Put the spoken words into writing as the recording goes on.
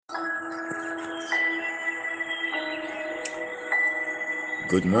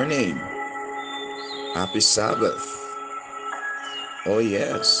Good morning. Happy Sabbath. Oh,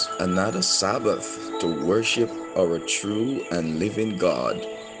 yes, another Sabbath to worship our true and living God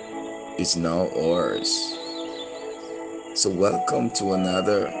is now ours. So, welcome to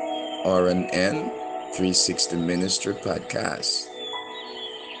another RNN 360 Ministry podcast.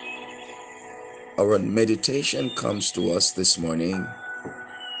 Our meditation comes to us this morning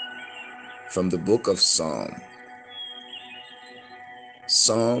from the book of Psalm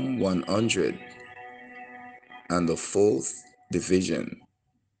 100, and the fourth division.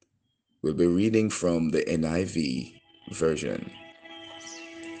 We'll be reading from the NIV version,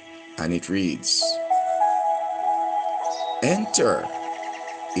 and it reads, Enter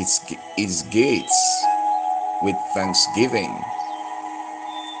its gates with thanksgiving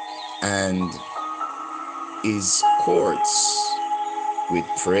and his courts with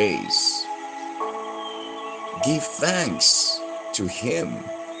praise. Give thanks to him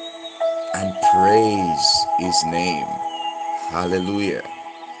and praise his name. Hallelujah.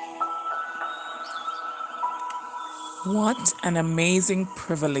 What an amazing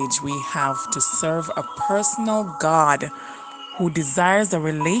privilege we have to serve a personal God who desires a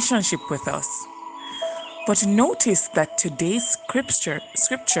relationship with us. But notice that today's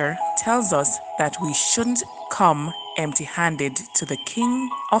scripture tells us that we shouldn't come empty-handed to the King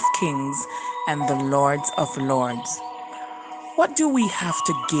of Kings and the Lords of Lords. What do we have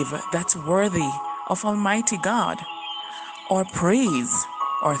to give that's worthy of Almighty God? Or praise,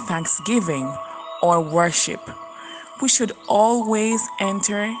 or thanksgiving, or worship? We should always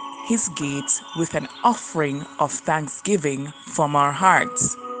enter his gates with an offering of thanksgiving from our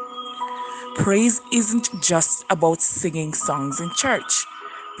hearts. Praise isn't just about singing songs in church.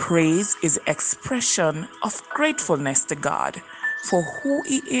 Praise is expression of gratefulness to God for who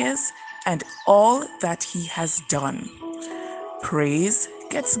he is and all that he has done. Praise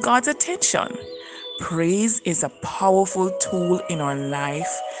gets God's attention. Praise is a powerful tool in our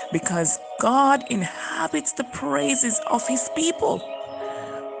life because God inhabits the praises of his people.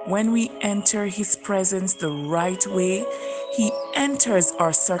 When we enter his presence the right way, he enters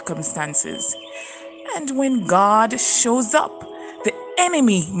our circumstances. And when God shows up, the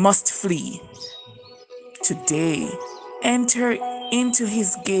enemy must flee. Today, enter into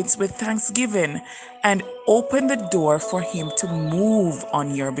his gates with thanksgiving and open the door for him to move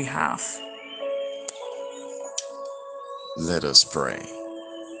on your behalf. Let us pray.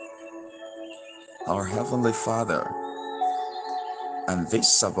 Our Heavenly Father, on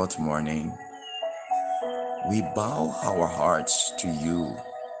this Sabbath morning, we bow our hearts to you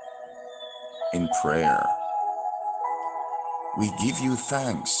in prayer. We give you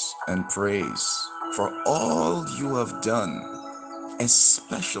thanks and praise for all you have done,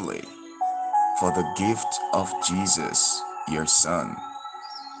 especially for the gift of Jesus, your Son.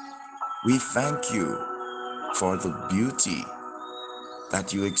 We thank you for the beauty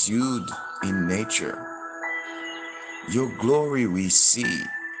that you exude in nature. Your glory we see.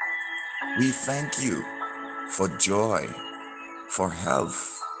 We thank you for joy, for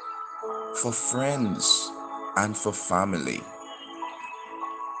health, for friends, and for family.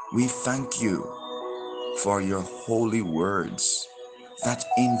 We thank you for your holy words that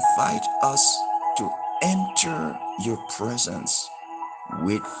invite us to enter your presence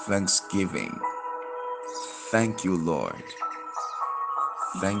with thanksgiving. Thank you, Lord.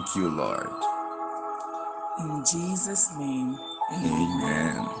 Thank you, Lord. In Jesus' name,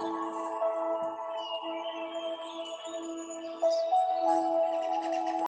 amen. Amen.